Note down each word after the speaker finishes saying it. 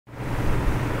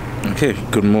Okay,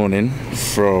 good morning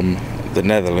from the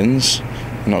Netherlands.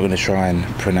 I'm not going to try and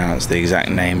pronounce the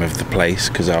exact name of the place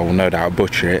because I will no doubt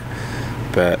butcher it,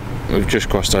 but we've just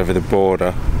crossed over the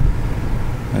border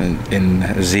in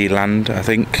Zeeland, I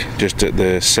think, just at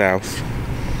the south.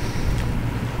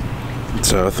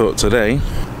 So I thought today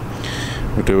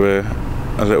we'll do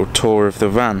a little tour of the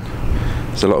van.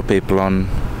 There's a lot of people on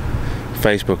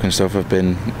Facebook and stuff have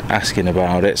been asking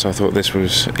about it, so I thought this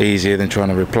was easier than trying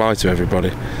to reply to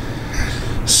everybody.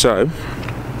 So,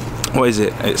 what is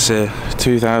it? It's a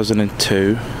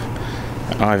 2002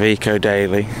 Iveco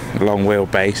Daily long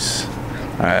wheelbase,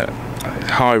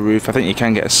 high roof. I think you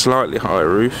can get a slightly higher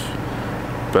roof,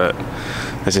 but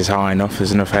this is high enough.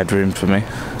 There's enough headroom for me.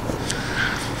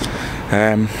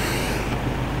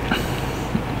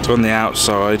 So on the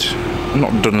outside, I've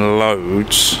not done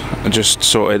loads. I just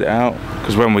sorted it out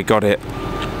because when we got it,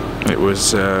 it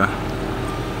was a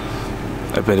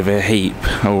bit of a heap,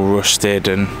 all rusted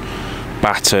and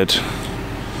battered.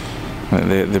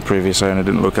 The previous owner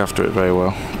didn't look after it very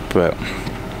well, but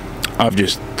I've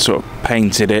just sort of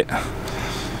painted it,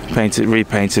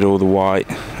 repainted all the white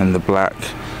and the black.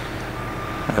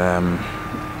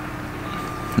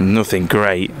 Nothing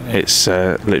great, it's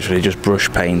literally just brush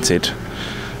painted,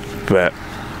 but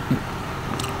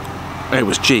it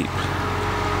was cheap.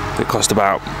 It cost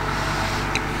about,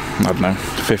 I don't know,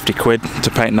 50 quid to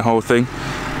paint the whole thing.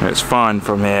 It's fine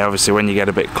from here. Obviously when you get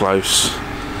a bit close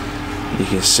you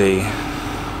can see,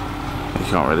 you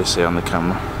can't really see on the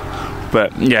camera,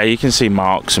 but yeah, you can see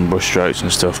marks and brush strokes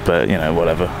and stuff, but you know,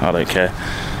 whatever, I don't care.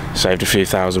 Saved a few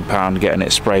 £1,000 getting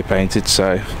it spray painted,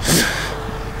 so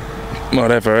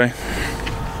whatever, eh?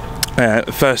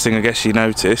 First thing I guess you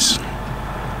notice,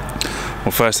 well,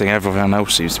 first thing everyone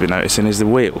else seems to be noticing, is the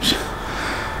wheels.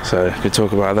 So I could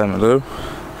talk about them a little.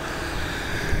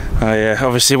 I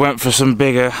obviously went for some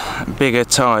bigger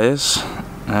tyres.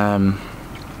 You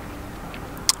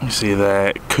see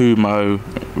there, Kumo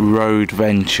Road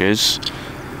Ventures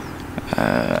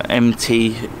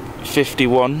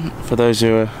MT51 for those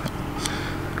who are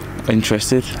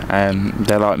interested.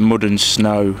 They're like mud and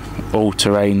snow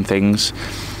all-terrain things,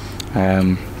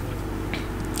 and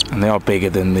they are bigger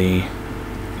than the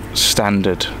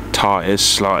standard tyres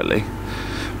slightly,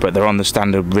 but they're on the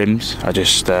standard rims. I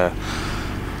just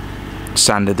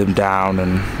sanded them down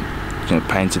and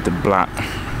painted them black,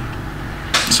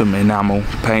 some enamel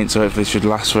paint, so hopefully it should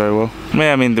last very well.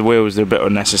 Yeah, I mean the wheels are a bit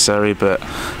unnecessary, but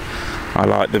I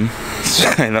like them,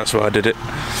 so that's why I did it.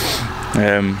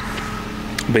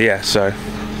 But yeah, so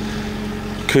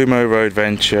Kumo Road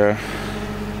Venture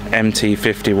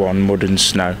MT51 mud and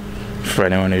snow, for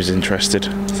anyone who's interested.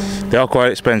 They are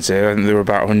quite expensive. I think they're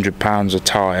about £100 a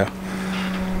tyre,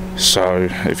 so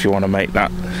if you want to make that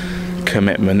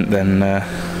commitment, then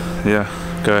yeah,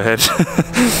 go ahead.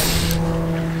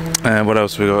 What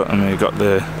else we got? I mean, we got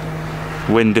the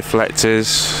wind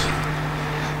deflectors.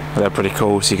 They're pretty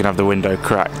cool, so you can have the window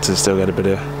cracked and still get a bit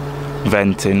of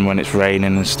venting when it's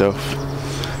raining and stuff.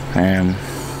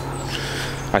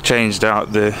 I changed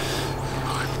out the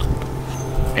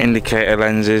indicator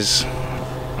lenses.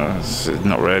 It's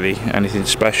not really anything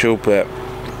special, but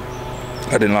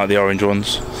I didn't like the orange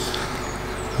ones.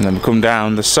 And then we come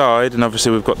down the side, and obviously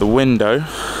we've got the window.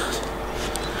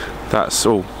 That's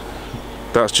all.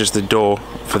 That's just the door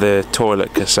for the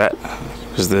toilet cassette,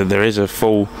 because there is a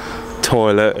full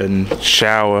toilet and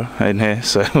shower in here,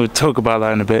 so we'll talk about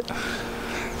that in a bit.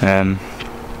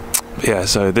 Yeah,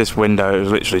 so this window is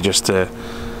literally just a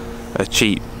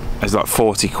cheap, it's like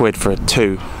 40 quid for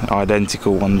two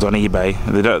identical ones on eBay.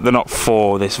 They're not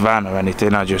for this van or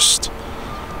anything, I just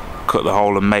cut the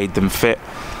hole and made them fit.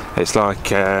 It's like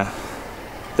the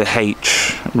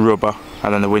H rubber,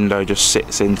 and then the window just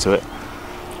sits into it,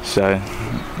 so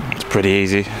it's pretty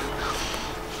easy.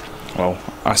 Well,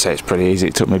 I say it's pretty easy,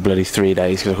 it took me bloody 3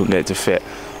 days because I couldn't get it to fit,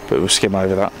 but we'll skim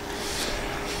over that.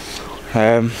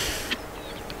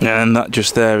 And that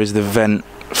just there is the vent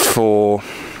for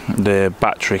the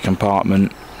battery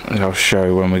compartment, as I'll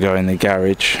show when we go in the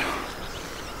garage.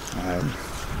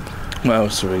 What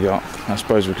else have we got? I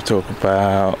suppose we could talk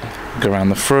about, go around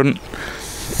the front.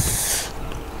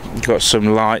 Got some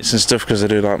lights and stuff because I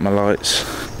do like my lights.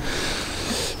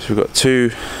 So we've got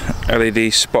two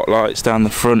LED spotlights down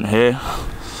the front here.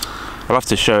 I'll have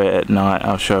to show it at night,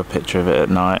 I'll show a picture of it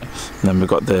at night. And then we've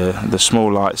got the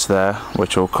small lights there,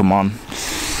 which will come on.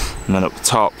 And then up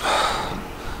top,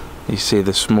 you see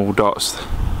the small dots,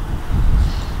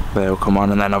 they'll come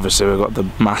on. And then obviously we've got the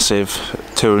massive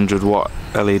 200 watt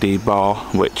LED bar,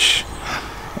 which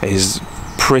is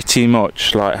pretty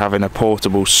much like having a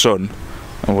portable sun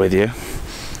with you.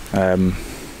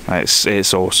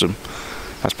 It's awesome.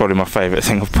 That's probably my favourite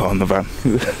thing I've put on the van,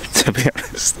 to be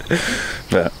honest.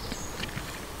 But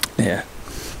yeah,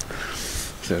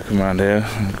 so come around here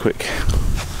and quick.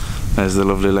 There's the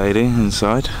lovely lady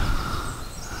inside.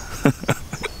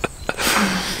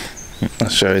 I'll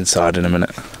show you inside in a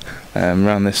minute.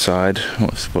 Around this side,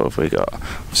 what have we got?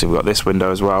 Obviously we've got this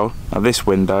window as well. Now this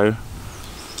window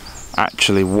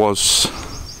actually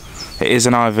it is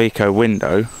an Iveco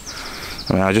window.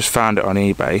 I mean, I just found it on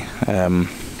eBay,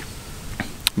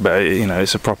 but you know,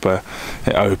 it's a proper,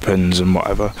 it opens and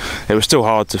whatever. It was still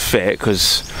hard to fit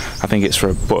because I think it's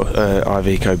for a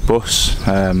Iveco bus.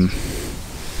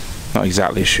 Not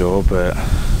exactly sure, but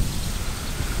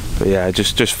yeah, I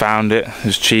just found it. It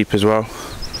was cheap as well.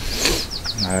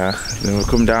 Then we'll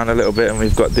come down a little bit and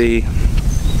we've got the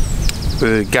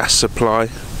gas supply,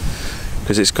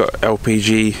 because it's got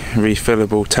LPG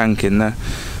refillable tank in there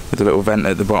with a little vent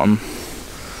at the bottom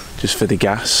just for the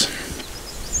gas.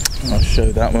 I'll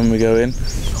show that when we go in.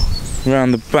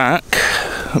 Around the back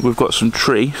we've got some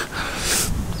tree,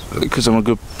 because I'm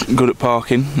good at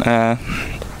parking. You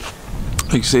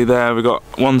can see there we've got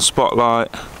one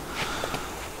spotlight,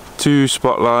 two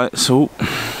spotlights, and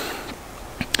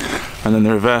then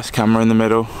the reverse camera in the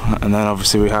middle, and then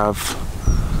obviously we have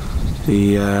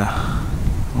the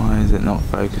why is it not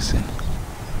focusing?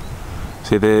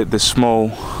 See the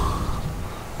small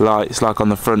lights like on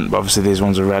the front, but obviously these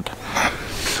ones are red.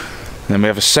 And then we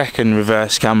have a second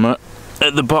reverse camera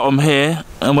at the bottom here,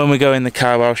 and when we go in the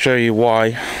cab I'll show you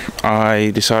why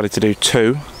I decided to do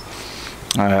two.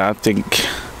 I think,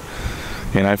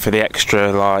 you know, for the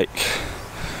extra like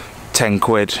 10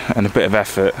 quid and a bit of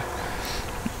effort,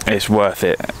 it's worth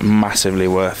it, massively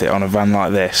worth it on a van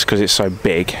like this, because it's so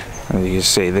big. As you can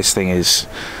see, this thing is,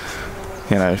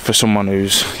 you know, for someone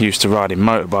who's used to riding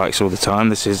motorbikes all the time,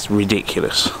 this is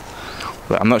ridiculous.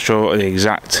 But I'm not sure what the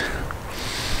exact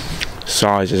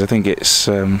size is. I think it's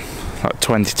like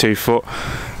 22 foot.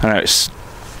 I know it's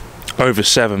over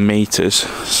 7 meters,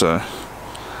 so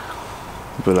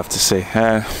we'll have to see.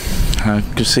 I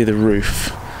can see the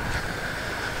roof,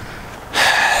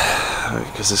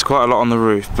 because there's quite a lot on the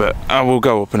roof, but I will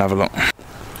go up and have a look.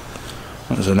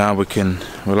 So now we'll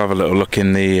have a little look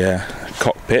in the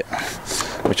cockpit,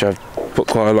 which I've put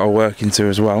quite a lot of work into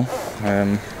as well.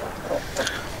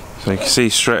 So you can see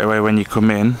straight away when you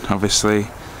come in, obviously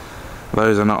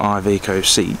those are not Iveco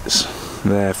seats.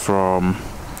 They're from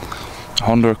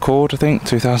Honda Accord, I think,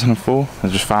 2004. I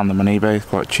just found them on eBay,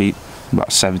 quite cheap,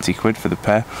 about 70 quid for the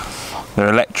pair. They're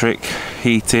electric,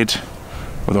 heated,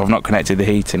 although I've not connected the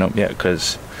heating up yet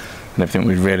because I don't think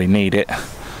we'd really need it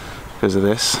because of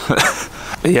this.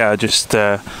 But yeah, I just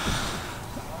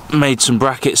made some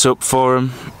brackets up for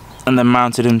them and then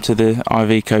mounted them to the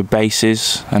Iveco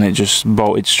bases, and it just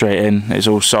bolted straight in. It's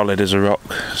all solid as a rock.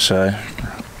 So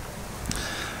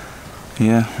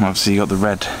yeah, obviously you got the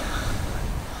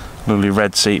lovely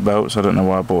red seat belts. I don't know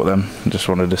why I bought them, I just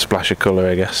wanted a splash of colour,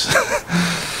 I guess.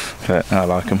 But I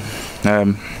like them.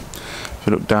 If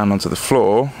you look down onto the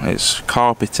floor, it's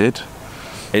carpeted.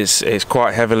 It's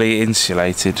quite heavily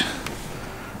insulated,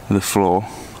 the floor.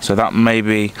 So that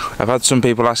maybe, I've had some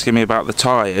people asking me about the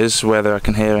tyres, whether I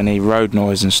can hear any road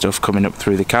noise and stuff coming up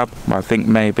through the cab. Well, I think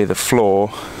maybe the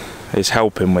floor is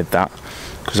helping with that,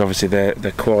 because obviously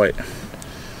they're quite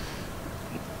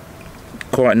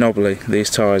knobbly,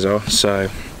 these tyres are, so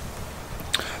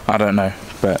I don't know.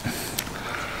 But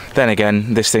then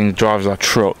again, this thing drives like a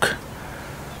truck,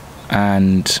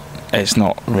 and it's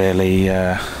not really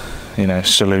you know,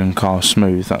 saloon car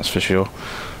smooth, that's for sure.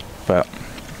 But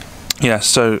yeah,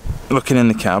 so looking in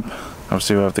the cab,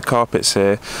 obviously we have the carpets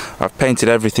here. I've painted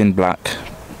everything black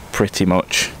pretty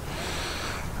much.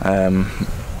 You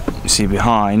see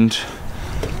behind,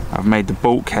 I've made the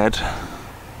bulkhead.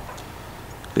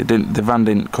 The van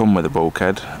didn't come with a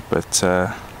bulkhead, but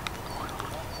I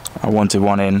wanted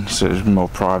one in so there's more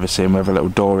privacy, and we have a little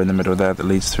door in the middle there that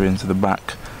leads through into the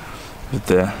back with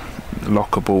the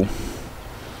lockable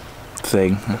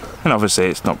thing. And obviously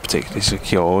it's not particularly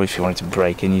secure. If you wanted to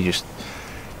break in, you just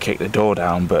kick the door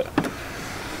down, but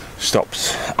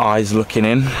stops eyes looking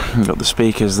in. We've got the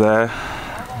speakers there,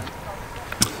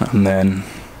 and then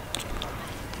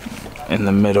in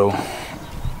the middle,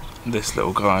 this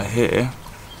little guy here,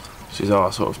 which is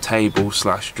our sort of table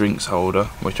slash drinks holder,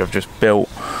 which I've just built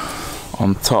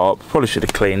on top. Probably should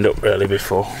have cleaned up really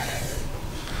before.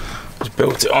 Just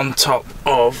built it on top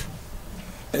of,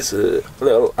 it's a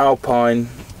little Alpine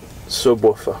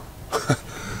subwoofer.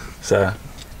 So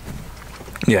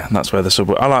yeah, that's where the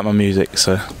subwoofer, I like my music,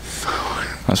 so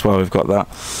that's why we've got that.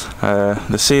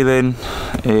 The ceiling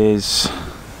is,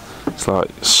 it's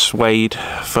like suede,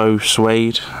 faux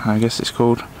suede, I guess it's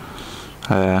called,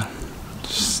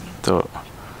 Just thought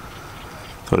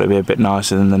it'd be a bit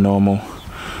nicer than the normal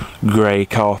grey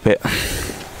carpet.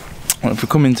 Well, if we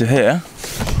come into here,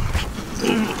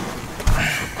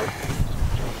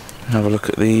 have a look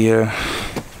at the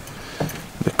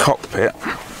cockpit.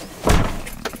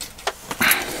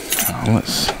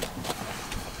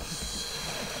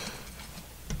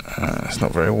 It's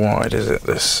not very wide, is it?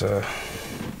 This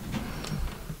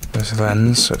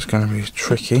lens, so it's going to be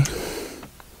tricky.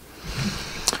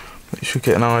 But you should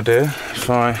get an idea if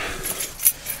I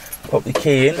pop the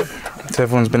key in. So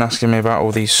everyone's been asking me about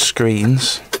all these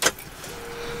screens.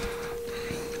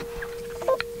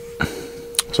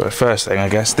 So first thing, I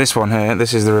guess, this one here,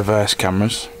 this is the reverse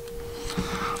cameras.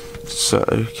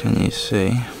 So can you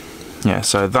see? Yeah,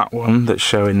 so that one that's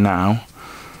showing now,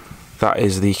 that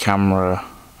is the camera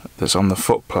that's on the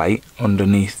footplate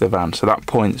underneath the van. So that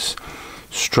points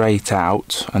straight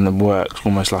out and then works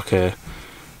almost like a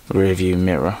rear view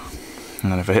mirror.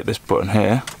 And then if I hit this button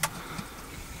here,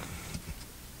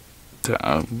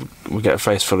 we get a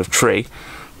face full of tree.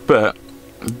 But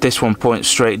this one points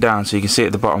straight down, so you can see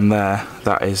at the bottom there,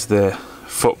 that is the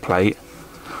footplate.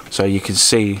 So you can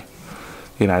see,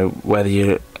 you know, whether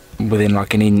you're within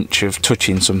like an inch of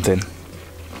touching something.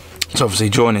 So obviously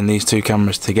joining these two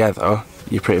cameras together,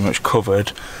 you're pretty much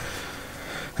covered.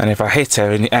 And if I hit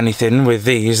anything with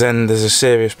these, then there's a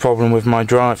serious problem with my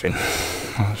driving.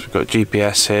 So we've got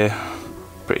GPS here,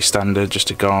 pretty standard,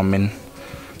 just a Garmin.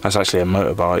 That's actually a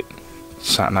motorbike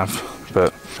sat nav.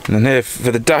 But and then here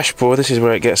for the dashboard, this is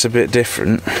where it gets a bit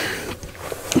different,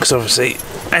 because obviously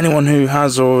anyone who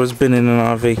has or has been in an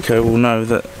Iveco will know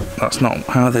that that's not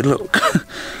how they look.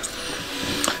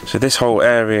 So this whole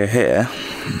area here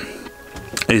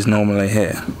is normally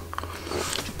here,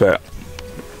 but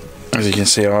as you can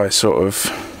see, I sort of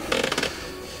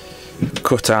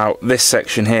cut out this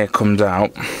section here, comes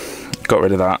out, got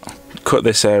rid of that, cut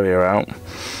this area out,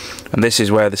 and this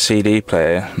is where the CD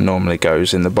player normally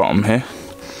goes, in the bottom here.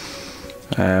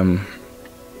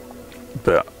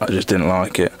 But I just didn't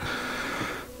like it,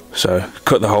 so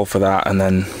cut the hole for that, and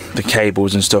then the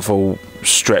cables and stuff all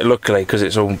straight. Luckily, because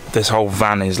it's all, this whole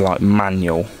van is like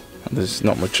manual, there's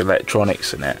not much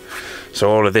electronics in it, so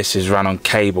all of this is run on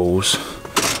cables.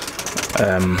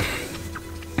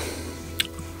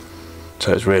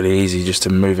 So it's really easy just to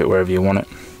move it wherever you want it.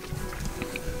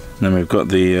 And then we've got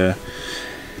the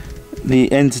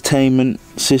entertainment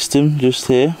system just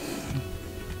here.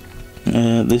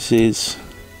 This is,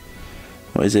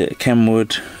 what is it,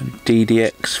 Kenwood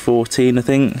DDX 14, I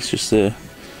think. It's just a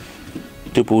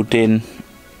double din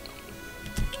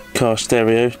car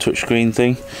stereo touchscreen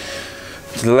thing.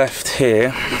 To the left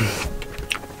here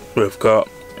we've got,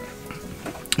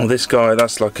 well, this guy,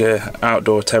 that's like a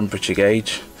outdoor temperature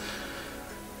gauge,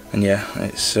 and yeah,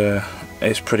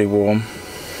 it's pretty warm,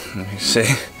 you can see.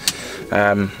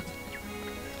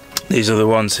 These are the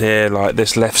ones here, like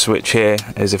this left switch here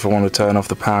is if I want to turn off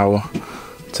the power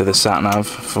to the sat nav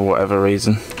for whatever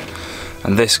reason,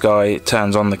 and this guy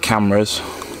turns on the cameras.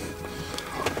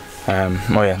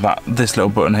 Oh yeah, this little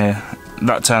button here,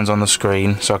 that turns on the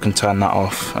screen, so I can turn that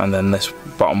off, and then this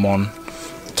bottom one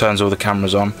turns all the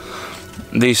cameras on.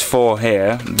 These four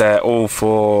here, they're all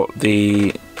for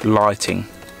the lighting.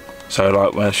 So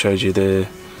like when I showed you the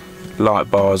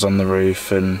light bars on the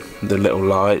roof and the little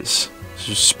lights,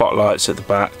 just spotlights at the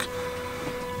back,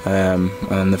 and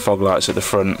the fog lights at the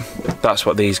front. That's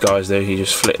what these guys do. You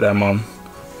just flick them on,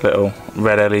 little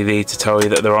red LED to tell you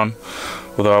that they're on.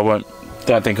 Although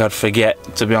don't think I'd forget,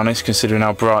 to be honest, considering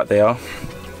how bright they are.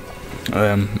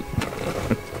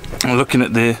 Looking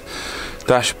at the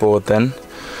dashboard then,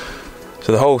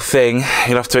 so the whole thing,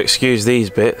 you'll have to excuse these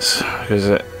bits because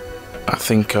I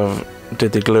think I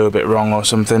did the glue a bit wrong or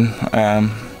something.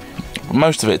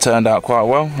 Most of it turned out quite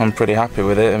well. I'm pretty happy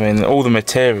with it. I mean, all the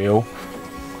material,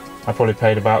 I probably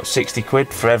paid about 60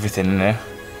 quid for everything in there.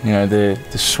 You know,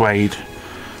 the suede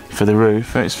for the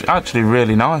roof. It's actually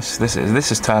really nice. This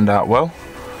has turned out well.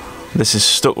 This is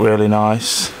stuck really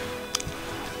nice.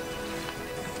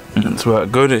 It's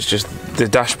worked good. It's just the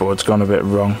dashboard's gone a bit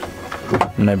wrong.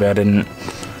 Maybe I didn't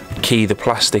key the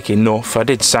plastic enough. I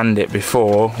did sand it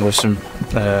before with some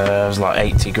it was like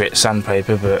 80 grit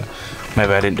sandpaper, but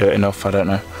maybe I didn't do it enough, I don't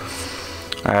know.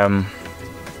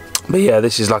 But yeah,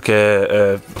 this is like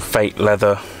a fake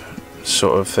leather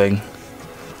sort of thing.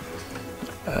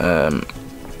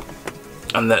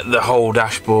 And the whole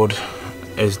dashboard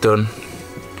is done,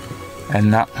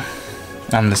 and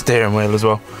the steering wheel as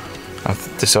well.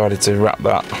 I've decided to wrap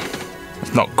that.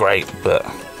 It's not great, but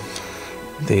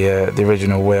the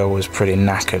original wheel was pretty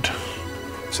knackered,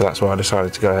 so that's why I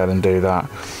decided to go ahead and do that.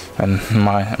 And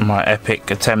my epic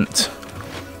attempt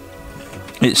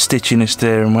it's stitching a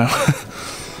steering wheel.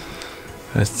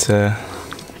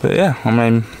 But yeah, I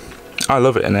mean, I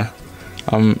love it in here.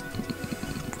 I'm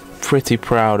pretty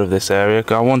proud of this area.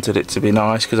 I wanted it to be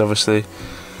nice because obviously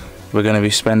we're going to be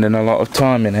spending a lot of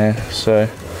time in here. So,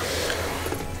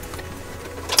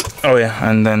 oh yeah,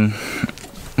 and then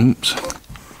oops,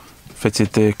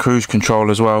 fitted the cruise control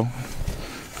as well.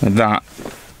 And that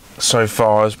so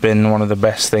far has been one of the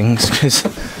best things, because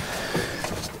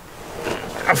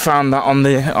I found that on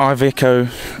the Iveco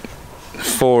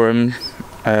forum.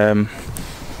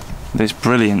 It's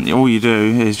brilliant. All you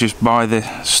do is just buy the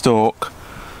stalk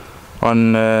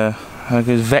on I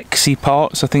guess Vexy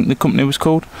Parts, I think the company was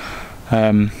called.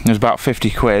 It was about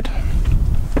 50 quid,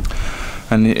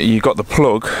 and you got the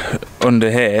plug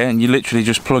under here, and you literally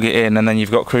just plug it in, and then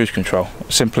you've got cruise control.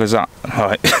 Simple as that.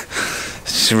 Right.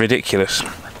 It's ridiculous.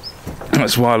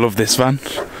 That's why I love this van.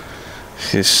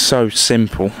 It's so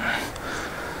simple.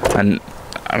 And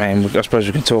I mean, I suppose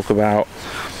we can talk about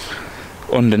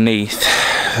underneath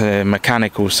the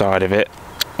mechanical side of it.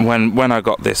 When I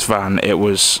got this van, it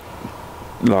was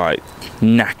like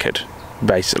knackered,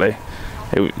 basically.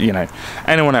 You know,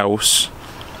 anyone else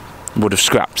would have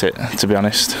scrapped it, to be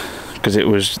honest, because it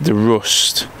was the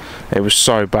rust. It was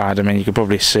so bad. I mean, you could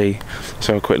probably see.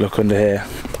 So a quick look under here.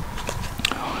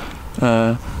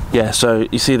 Yeah, so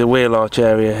you see the wheel arch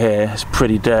area here is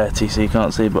pretty dirty, so you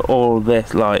can't see, but all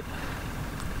this, like,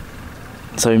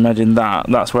 so imagine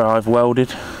that's where I've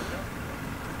welded.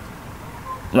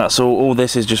 That's all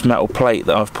this is just metal plate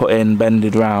that I've put in,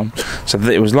 bended round. So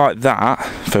it was like that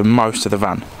for most of the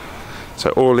van. So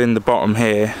all in the bottom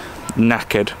here,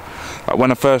 knackered. Like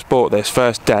when I first bought this,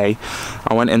 first day,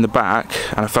 I went in the back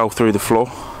and I fell through the floor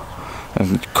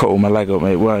and cut all my leg up.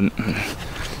 It weren't,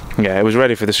 yeah, it was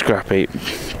ready for the scrap heap,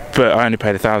 but I only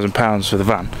paid £1,000 for the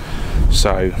van.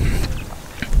 So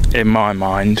in my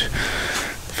mind,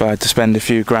 if I had to spend a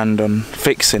few grand on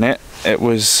fixing it, it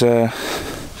was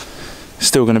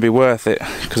still going to be worth it,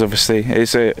 because obviously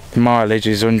its mileage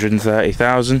is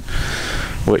 130,000,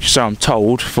 which, so I'm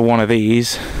told, for one of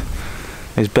these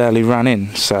is barely run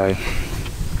in. So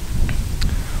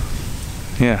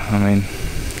yeah, I mean,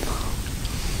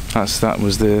 that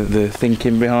was the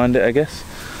thinking behind it, I guess.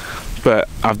 But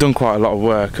I've done quite a lot of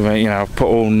work. I mean, you know, I've put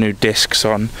all new discs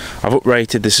on. I've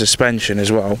uprated the suspension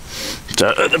as well. So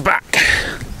at the back,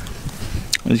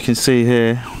 as you can see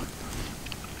here,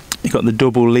 you've got the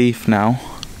double leaf now.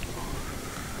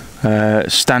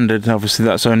 Standard, obviously,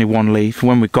 that's only one leaf.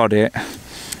 When we got it,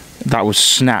 that was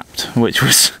snapped, which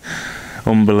was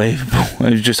unbelievable.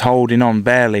 It was just holding on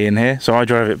barely in here. So I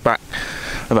drove it back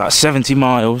about 70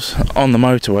 miles on the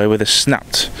motorway with a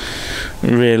snapped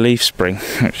rear leaf spring,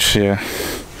 which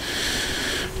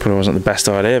probably wasn't the best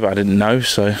idea, but I didn't know.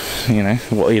 So, you know,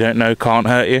 what you don't know can't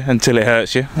hurt you until it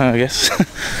hurts you, I guess.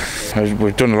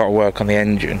 We've done a lot of work on the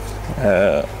engine.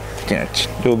 You know,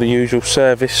 all the usual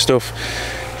service stuff,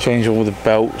 change all the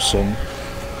belts and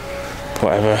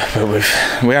whatever.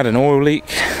 But we had an oil leak.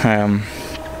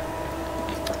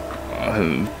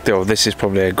 This is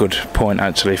probably a good point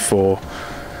actually for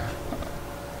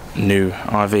new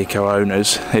Iveco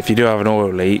owners. If you do have an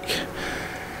oil leak,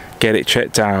 get it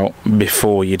checked out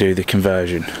before you do the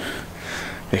conversion,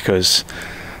 because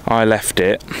I left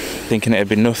it thinking it'd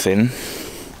be nothing,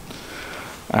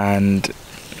 and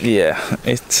yeah,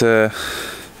 it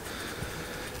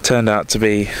turned out to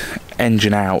be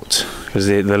engine out, because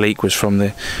the leak was from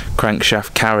the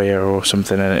crankshaft carrier or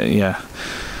something, and yeah,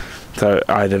 so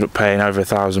I ended up paying over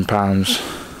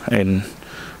 £1,000 in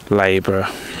labour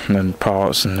and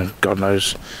parts and God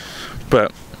knows.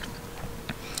 But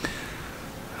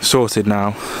sorted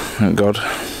now, thank God.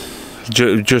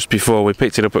 Just before we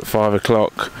picked it up at 5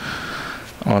 o'clock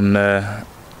on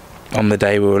the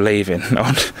day we were leaving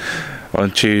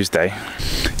on Tuesday.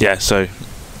 Yeah, so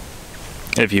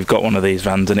if you've got one of these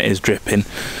vans and it is dripping,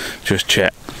 just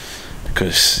check,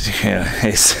 because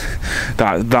it's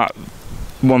that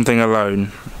one thing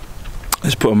alone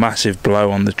has put a massive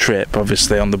blow on the trip,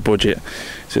 obviously on the budget.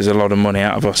 So there's a lot of money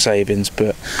out of our savings,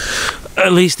 but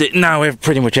at least now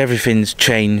pretty much everything's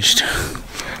changed.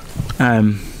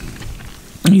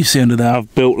 You see under there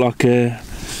I've built like a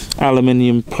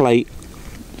aluminium plate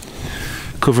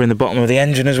covering the bottom of the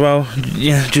engine as well,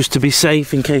 yeah, just to be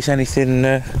safe in case anything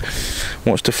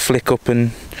wants to flick up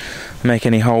and make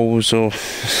any holes, or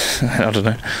I don't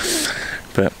know.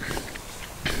 But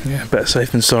yeah, better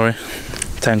safe than sorry.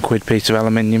 10 quid piece of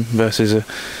aluminium versus a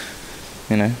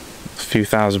few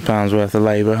 £1,000s worth of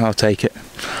labour. I'll take it.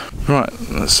 Right,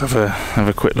 let's have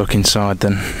a quick look inside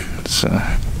then.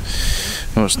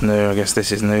 What's new? I guess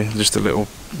this is new. Just a little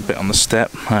bit on the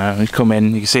step. You come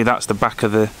in, you can see that's the back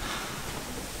of the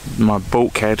my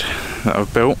bulkhead that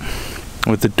I've built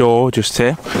with the door just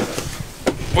here.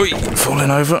 Oi,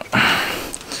 falling over.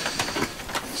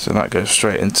 So that goes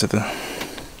straight into the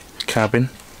cabin.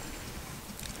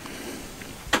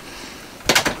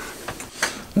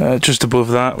 Just above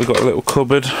that we've got a little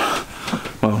cupboard.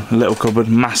 Well, a little cupboard,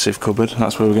 massive cupboard.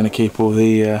 That's where we're going to keep all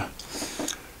the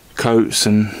coats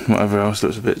and whatever else.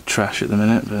 Looks a bit trash at the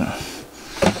minute, but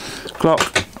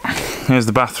clock. Here's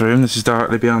the bathroom. This is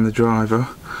directly behind the driver.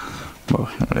 Well,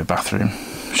 not really a bathroom,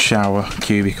 shower,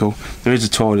 cubicle. There is a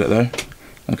toilet though,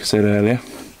 like I said earlier.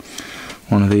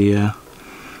 One of the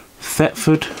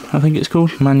Thetford, I think it's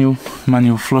called, manual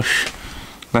flush.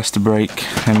 Less to break,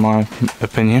 in my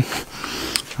opinion.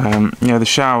 Yeah, the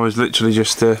shower is literally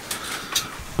just a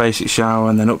basic shower,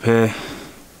 and then up here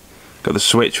got the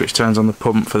switch which turns on the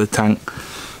pump for the tank.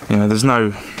 You know, there's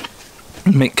no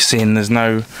mixing, there's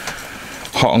no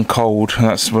hot and cold.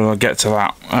 That's when I get to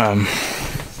that.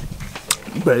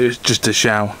 But it's just a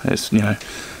shower. It's, you know,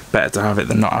 better to have it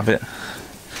than not have it.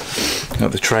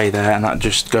 Got the tray there, and that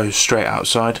just goes straight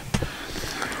outside.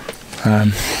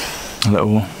 A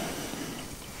little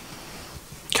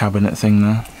cabinet thing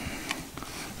there,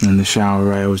 and then the shower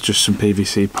rail is just some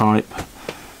PVC pipe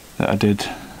that I did.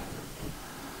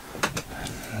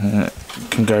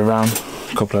 Can go around.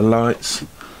 A couple of lights,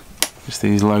 just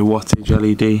these low wattage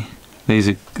LED. These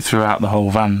are throughout the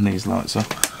whole van, these lights are.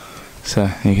 So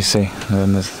you can see, and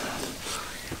then there's,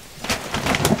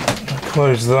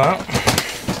 close that,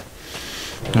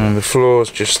 and the floor's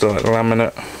just like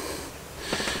laminate.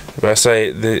 But I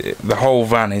say the whole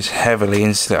van is heavily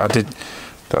insulated.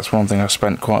 That's one thing I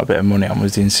spent quite a bit of money on,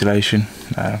 was the insulation.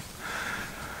 But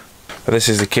this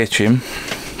is the kitchen.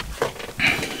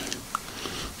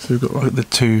 So we've got like the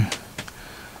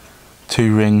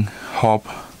two ring hob.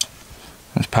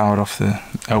 It's powered off the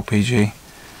LPG.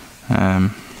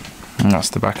 And that's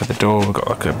the back of the door. We've got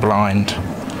like a blind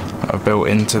that I've built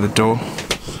into the door.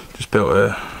 Just built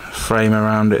a frame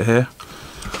around it here.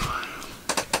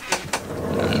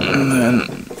 And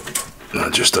then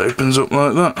that just opens up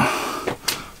like that.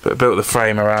 But I built the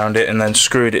frame around it and then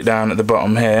screwed it down at the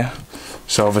bottom here,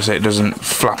 so obviously it doesn't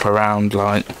flap around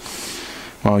like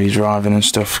while you're driving and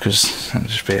stuff, because that'd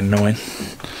just be annoying.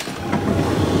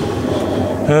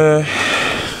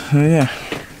 Yeah.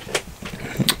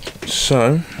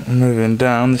 So moving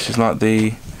down, this is like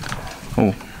the,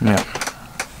 oh yeah.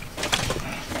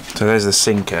 So there's the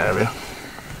sink area.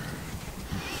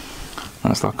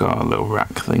 That's like our little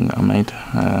rack thing that I made.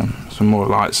 Some more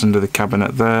lights under the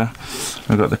cabinet there.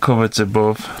 We've got the cupboards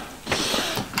above.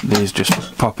 These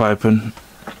just pop open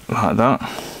like that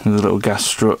with the little gas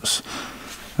struts.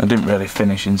 I didn't really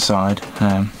finish inside,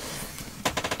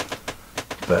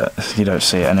 but you don't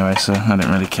see it anyway, so I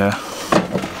didn't really care.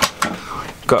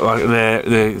 Got like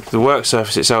the work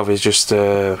surface itself is just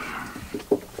like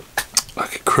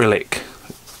acrylic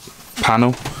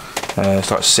panel. It's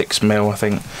like 6mm, I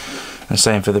think. And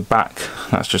same for the back,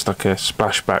 that's just like a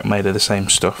splashback made of the same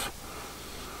stuff.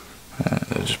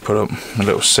 Just put up a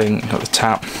little sink, got the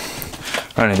tap.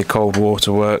 Only the cold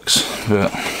water works, but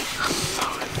I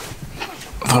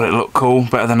thought it looked cool,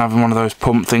 better than having one of those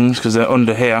pump things, because they're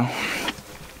under here.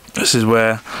 This is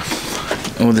where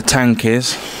all the tank is.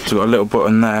 So we've got a little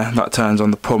button there, that turns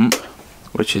on the pump,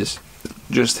 which is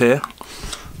just here.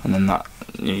 And then that,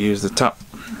 you use the tap.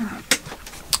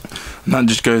 And that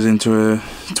just goes into a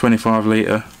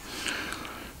 25-litre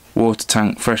water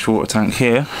tank, fresh water tank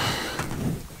here.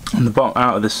 And the bottom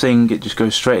out of the sink, it just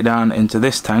goes straight down into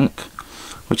this tank,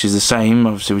 which is the same.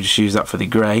 Obviously we just use that for the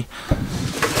grey.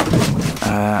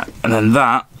 And then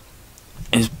that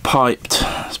is piped.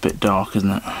 It's a bit dark,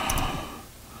 isn't it?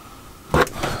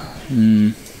 Let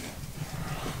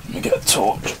me get a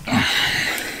torch.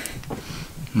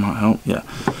 Might help, yeah.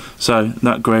 So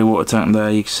that grey water tank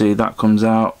there, you can see that comes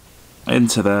out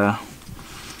into there,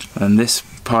 and this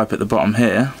pipe at the bottom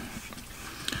here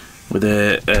with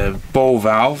a ball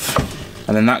valve,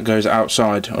 and then that goes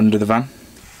outside under the van,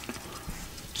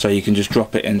 so you can just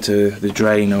drop it into the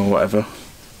drain or whatever.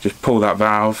 Just pull that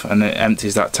valve and it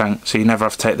empties that tank, so you never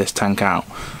have to take this tank out.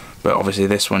 But obviously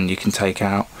this one you can take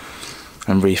out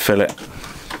and refill it.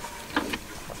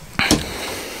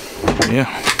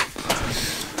 Yeah,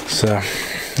 so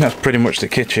that's pretty much the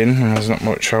kitchen. There's not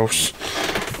much else.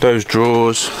 Those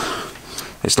drawers,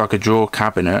 it's like a drawer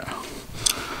cabinet.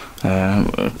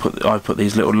 I put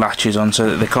these little latches on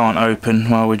so that they can't open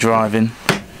while we're driving.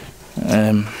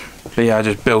 But yeah, I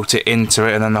just built it into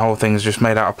it, and then the whole thing's just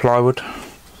made out of plywood.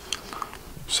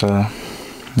 So a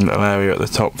little area at the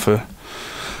top for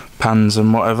pans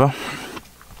and whatever.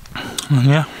 And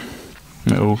yeah,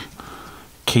 little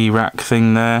key rack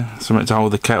thing there, something to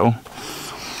hold the kettle.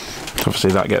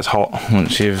 Obviously that gets hot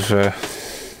once you've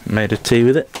made a tea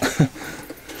with it.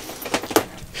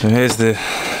 So here's the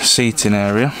seating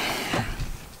area.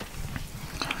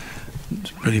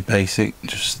 It's pretty basic,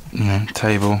 just, you know,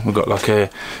 table. We've got like a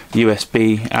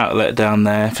USB outlet down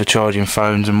there for charging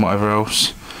phones and whatever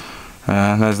else.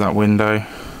 There's that window,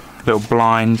 little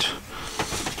blind.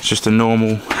 It's just a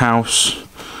normal house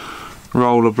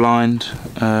roller blind.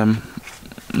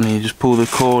 And you just pull the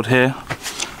cord here,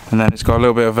 and then it's got a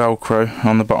little bit of Velcro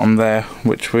on the bottom there,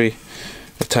 which we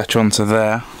attach onto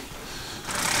there.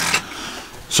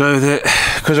 So that,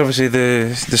 because obviously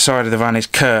the side of the van is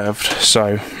curved,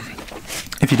 so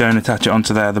if you don't attach it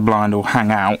onto there, the blind will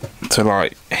hang out to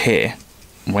like here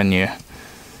when you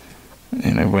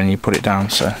put it down.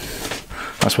 So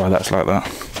that's why that's like that.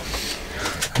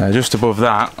 Just above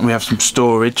that, we have some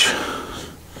storage.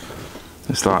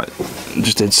 It's like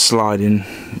just did sliding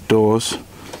doors.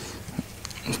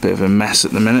 It's a bit of a mess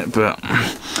at the minute, but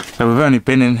so we've only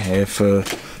been in here for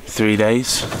 3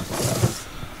 days.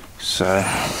 So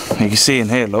you can see in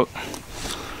here, look,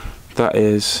 that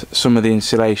is some of the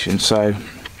insulation. So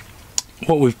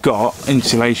what we've got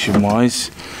insulation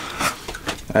wise,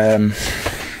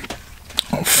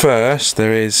 first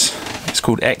there is, it's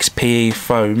called XPE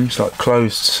foam. It's like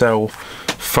closed cell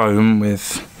foam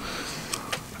with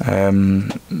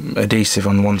adhesive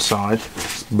on one side,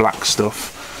 black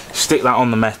stuff. Stick that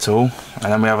on the metal,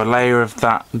 and then we have a layer of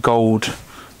that gold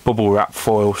bubble wrap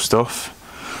foil stuff.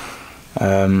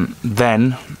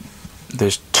 Then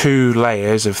there's 2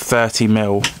 layers of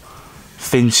 30mm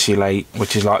Thinsulate,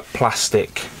 which is like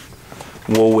plastic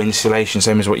wall insulation,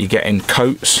 same as what you get in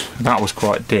coats. That was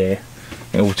quite dear.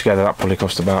 Altogether that probably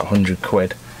cost about 100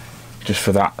 quid just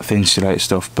for that Thinsulate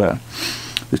stuff. But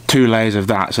there's 2 layers of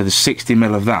that, so there's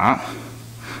 60mm of that,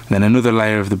 and then another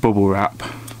layer of the bubble wrap,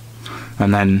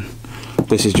 and then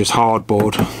this is just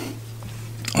hardboard.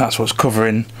 That's what's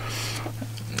covering.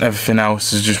 Everything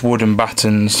else is just wooden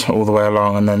battens all the way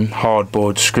along, and then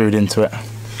hardboard screwed into it.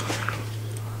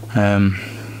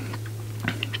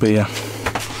 But yeah,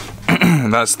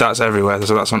 that's everywhere.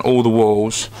 So that's on all the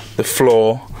walls, the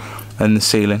floor, and the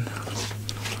ceiling,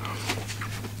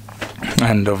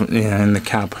 and in the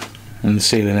cab, and the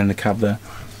ceiling in the cab there.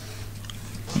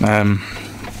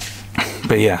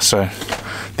 But yeah, so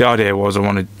the idea was I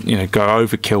wanted, go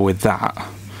overkill with that,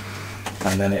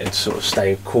 and then it'd sort of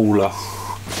stay cooler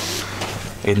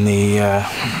in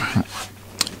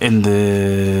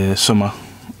the summer,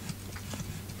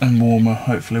 and warmer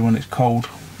hopefully when it's cold.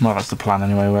 Well, that's the plan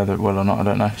anyway. Whether it will or not, I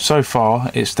don't know. So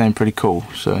far it's staying pretty cool,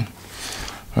 so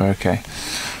we're okay.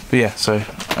 But yeah, so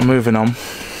I'm moving on.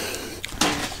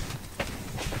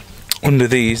 Under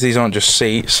these aren't just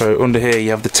seats, so under here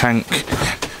you have the tank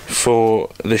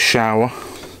for the shower.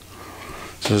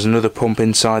 So there's another pump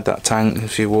inside that tank, a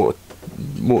few water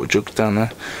jugs down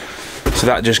there. So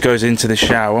that just goes into the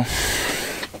shower.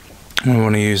 We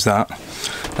want to use that.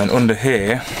 And under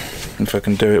here, if I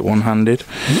can do it one-handed,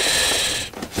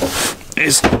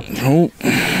 this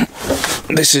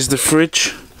is the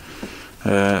fridge.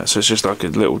 So it's just like a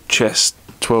little chest,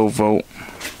 12-volt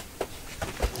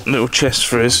little chest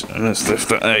frizz, and let's lift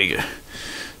that. There you go.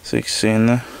 So you can see in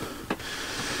there,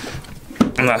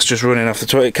 and that's just running off the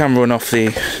 12. It can run off the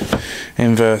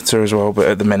inverter as well, but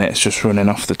at the minute it's just running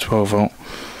off the 12-volt.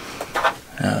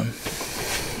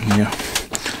 Yeah.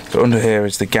 So under here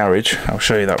is the garage. I'll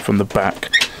show you that from the back,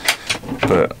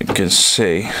 but you can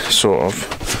see sort of.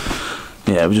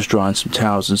 Yeah, we're just drying some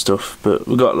towels and stuff, but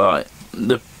we've got like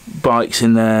the bikes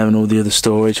in there and all the other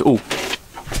storage. Oh,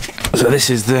 so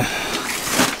this is the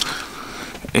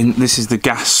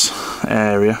gas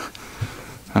area,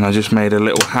 and I just made a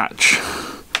little hatch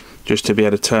just to be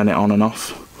able to turn it on and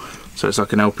off. So it's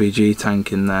like an LPG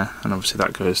tank in there, and obviously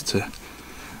that goes to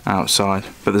outside,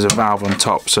 but there's a valve on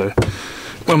top, so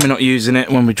when we're not using it,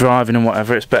 when we're driving and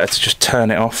whatever, it's better to just turn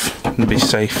it off and be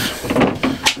safe.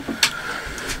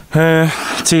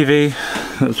 TV,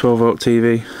 little 12-volt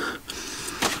TV,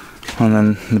 and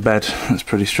then the bed. That's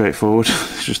pretty straightforward.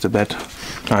 It's just a bed.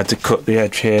 I had to cut the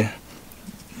edge here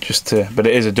but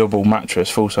it is a double mattress,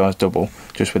 full-size double,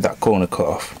 just with that corner cut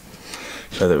off,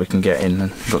 so that we can get in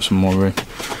and got some more room.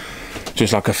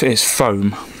 Just like it's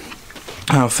foam.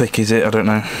 How thick is it? I don't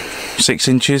know. 6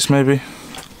 inches maybe.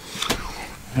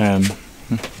 And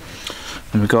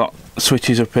we've got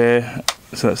switches up here,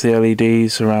 so that's the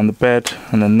LEDs around the bed,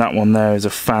 and then that one there is a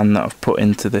fan that I've put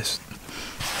into this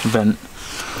vent.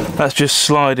 That's just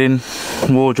sliding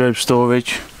wardrobe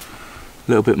storage. A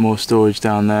little bit more storage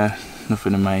down there.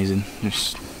 Nothing amazing,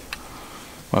 just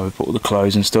where we put all the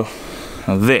clothes and stuff.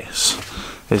 Now this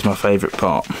is my favourite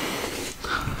part.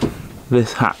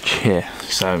 This hatch here.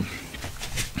 So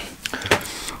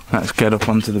let's get up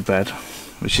onto the bed,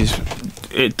 which is,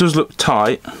 it does look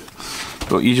tight,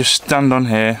 but you just stand on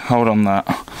here, hold on that,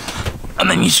 and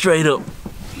then you straight up.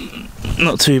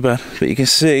 Not too bad, but you can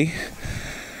see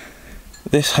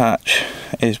this hatch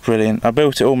is brilliant. I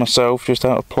built it all myself, just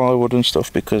out of plywood and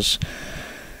stuff, because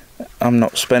I'm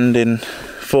not spending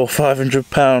 £400 or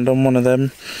 £500 on one of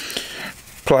them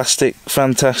plastic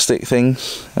fantastic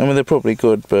things. I mean, they're probably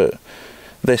good, but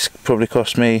this probably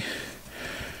cost me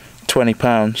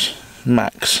 £20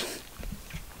 max.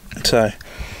 So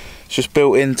it's just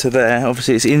built into there.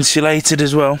 Obviously it's insulated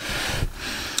as well,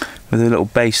 with a little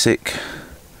basic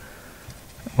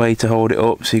way to hold it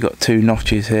up. So you've got 2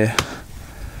 notches here,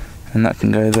 and that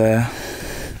can go there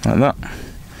like that.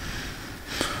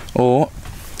 Or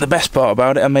the best part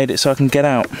about it, I made it so I can get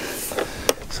out.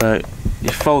 So you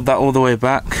fold that all the way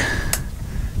back,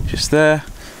 just there,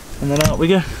 and then out we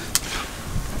go.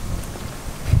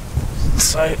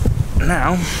 So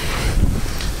now,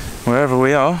 wherever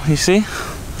we are, you see,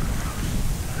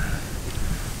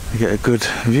 we get a good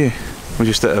view. We're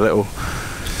just at a little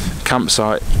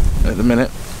campsite at the minute.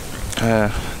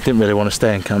 Didn't really want to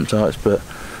stay in campsites, but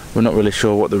we're not really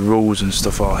sure what the rules and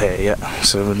stuff are here yet,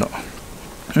 so we've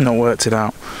not worked it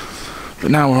out.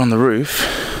 But now we're on the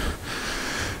roof.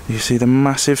 You see the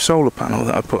massive solar panel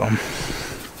that I put on.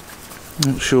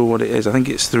 Not sure what it is. I think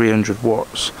it's 300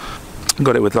 watts.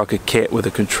 Got it with like a kit with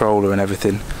a controller and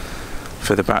everything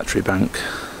for the battery bank.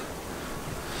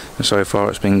 And so far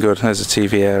it's been good. There's a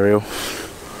TV aerial,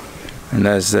 and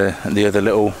there's the other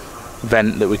little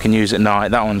vent that we can use at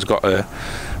night. That one's got a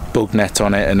bug net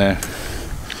on it and a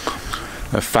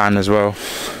fan as well.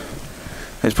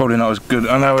 It's probably not as good.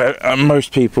 I know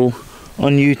most people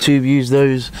on YouTube use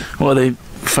those. What are they?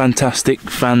 Fantastic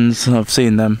fans. I've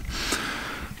seen them,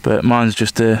 but mine's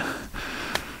just a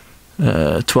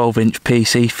 12-inch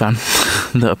PC fan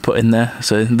that I put in there.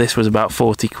 So this was about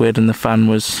 40 quid, and the fan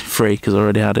was free because I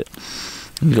already had it.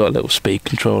 You've got a little speed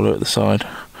controller at the side.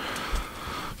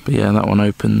 But yeah, that one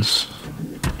opens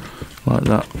like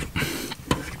that.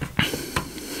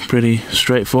 Pretty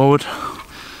straightforward.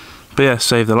 But yeah,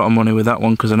 saved a lot of money with that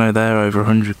one, because I know they're over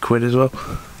 100 quid as well.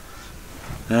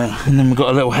 And then we've got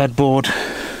a little headboard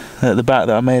at the back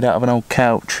that I made out of an old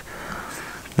couch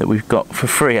that we've got for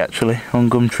free actually on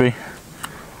Gumtree.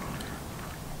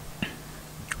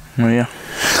 Oh yeah.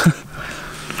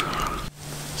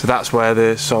 So that's where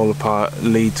the solar part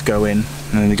leads go in,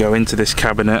 and then they go into this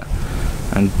cabinet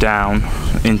and down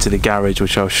into the garage,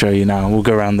 which I'll show you now. We'll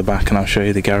go around the back and I'll show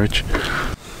you the garage.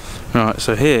 Right,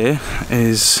 so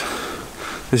this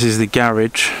is the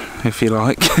garage, if you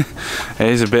like. It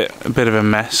is a bit of a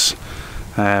mess.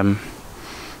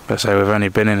 But so we've only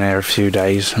been in here a few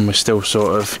days, and we're still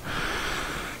sort of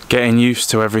getting used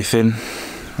to everything,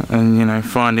 and you know,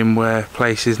 finding where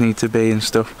places need to be and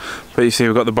stuff. But you see,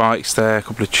 we've got the bikes there, a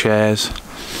couple of chairs,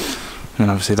 and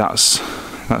obviously that's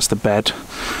the bed.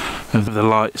 And the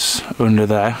lights under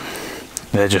there,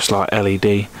 they're just like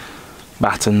LED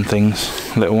batten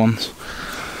things, little ones.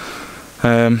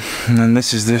 And then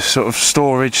this is this sort of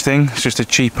storage thing. It's just a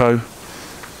cheapo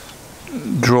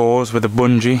drawers with a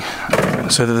bungee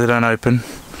so that they don't open.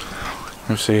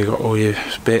 Obviously you've got all your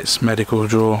bits, medical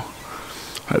drawer.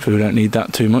 Hopefully we don't need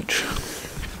that too much.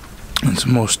 And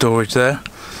some more storage there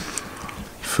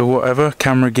for whatever,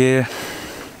 camera gear.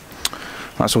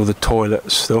 That's all the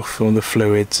toilet stuff, all the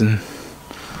fluids and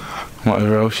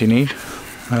whatever else you need.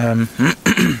 A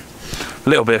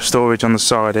little bit of storage on the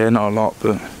side here, not a lot,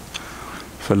 but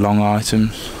for long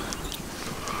items.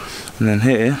 And then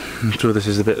here, I'm sure this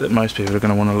is the bit that most people are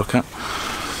going to want to look at.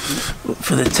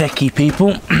 For the techie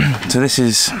people, so this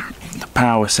is the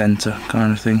power centre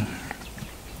kind of thing.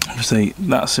 Obviously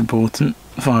that's important,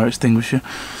 fire extinguisher.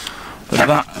 But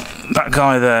that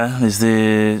guy there is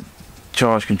the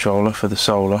charge controller for the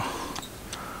solar.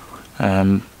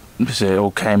 Obviously it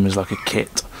all came as like a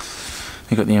kit.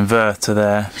 You've got the inverter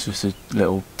there, it's just a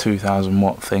little 2000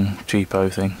 watt thing,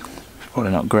 cheapo thing.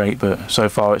 Probably not great, but so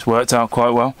far it's worked out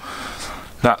quite well.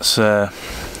 That's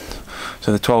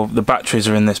so the batteries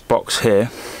are in this box here.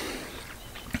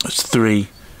 It's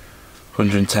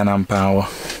 310 amp hour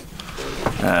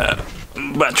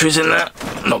batteries in there.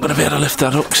 Not going to be able to lift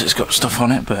that up because it's got stuff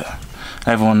on it, but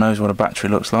everyone knows what a battery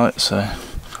looks like, so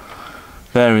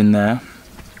they're in there.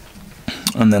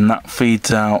 And then that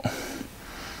feeds out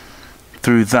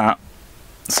through that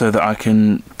so that I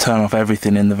can turn off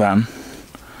everything in the van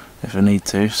if I need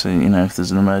to, so you know, if there's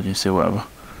an emergency or whatever,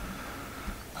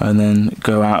 and then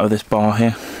go out of this bar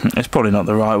here. It's probably not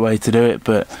the right way to do it,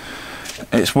 but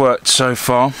it's worked so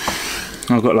far.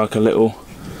 I've got like a little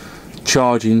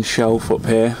charging shelf up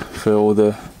here for all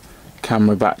the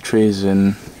camera batteries,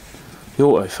 and the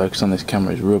autofocus on this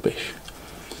camera is rubbish.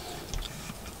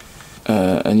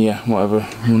 And yeah, whatever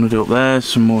you want to do up there.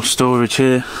 Some more storage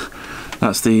here.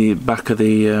 That's the back of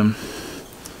the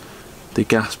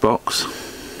gas box.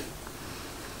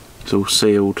 It's all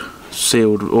sealed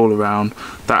all around.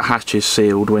 That hatch is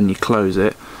sealed when you close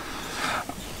it,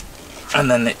 and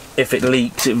then if it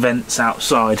leaks, it vents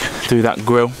outside through that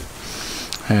grill.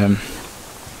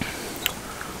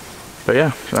 But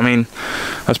yeah, I mean,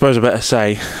 I suppose I better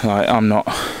say, like, I'm not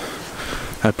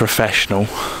a professional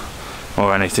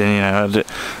or anything, you know.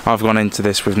 I've gone into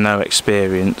this with no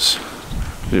experience.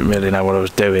 Didn't really know what I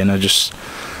was doing. I just,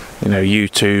 you know,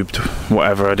 YouTubed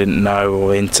whatever I didn't know,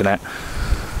 or internet,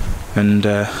 and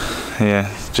yeah,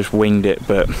 just winged it.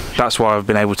 But that's why I've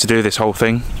been able to do this whole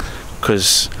thing,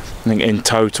 because I think in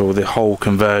total the whole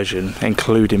conversion,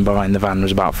 including buying the van,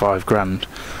 was about £5 grand.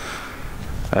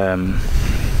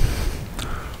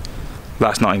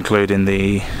 That's not including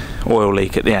the oil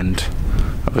leak at the end.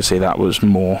 Obviously that was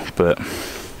more, but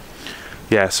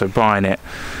yeah, so buying it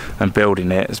and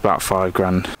building it is about £5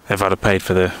 grand. If I'd have paid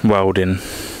for the welding,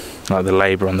 like the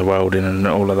labour on the welding and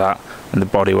all of that, and the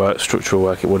bodywork, structural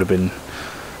work, it would have been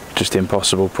just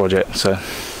impossible project. So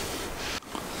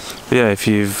yeah, if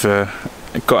you've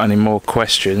got any more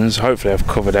questions, hopefully I've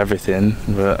covered everything,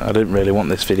 but I didn't really want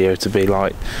this video to be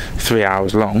like 3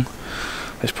 hours long.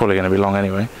 It's probably going to be long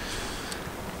anyway,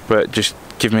 but just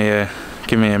give me a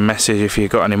message if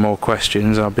you've got any more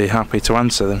questions. I'll be happy to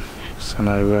answer them. So I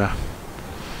know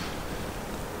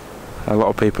a lot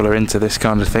of people are into this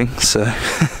kind of thing, so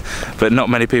but not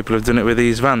many people have done it with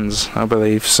these vans, I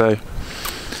believe. So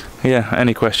yeah,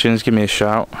 any questions, give me a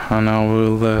shout and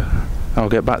I'll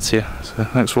get back to you. So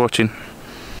thanks for watching.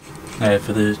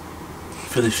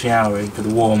 For the showering, for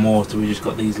the warm water, we just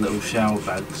got these little shower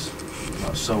bags,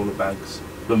 like solar bags.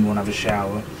 When we want to have a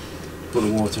shower, put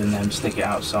the water in them, stick it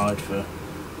outside for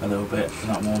a little bit, and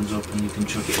that warms up, and you can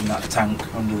chuck it in that tank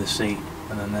under the seat,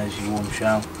 and then there's your warm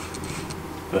shower.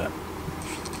 But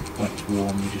when it's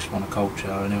warm, you just want a cold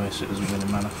shower anyway, so it doesn't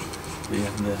really matter. But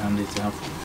yeah, they're handy to have.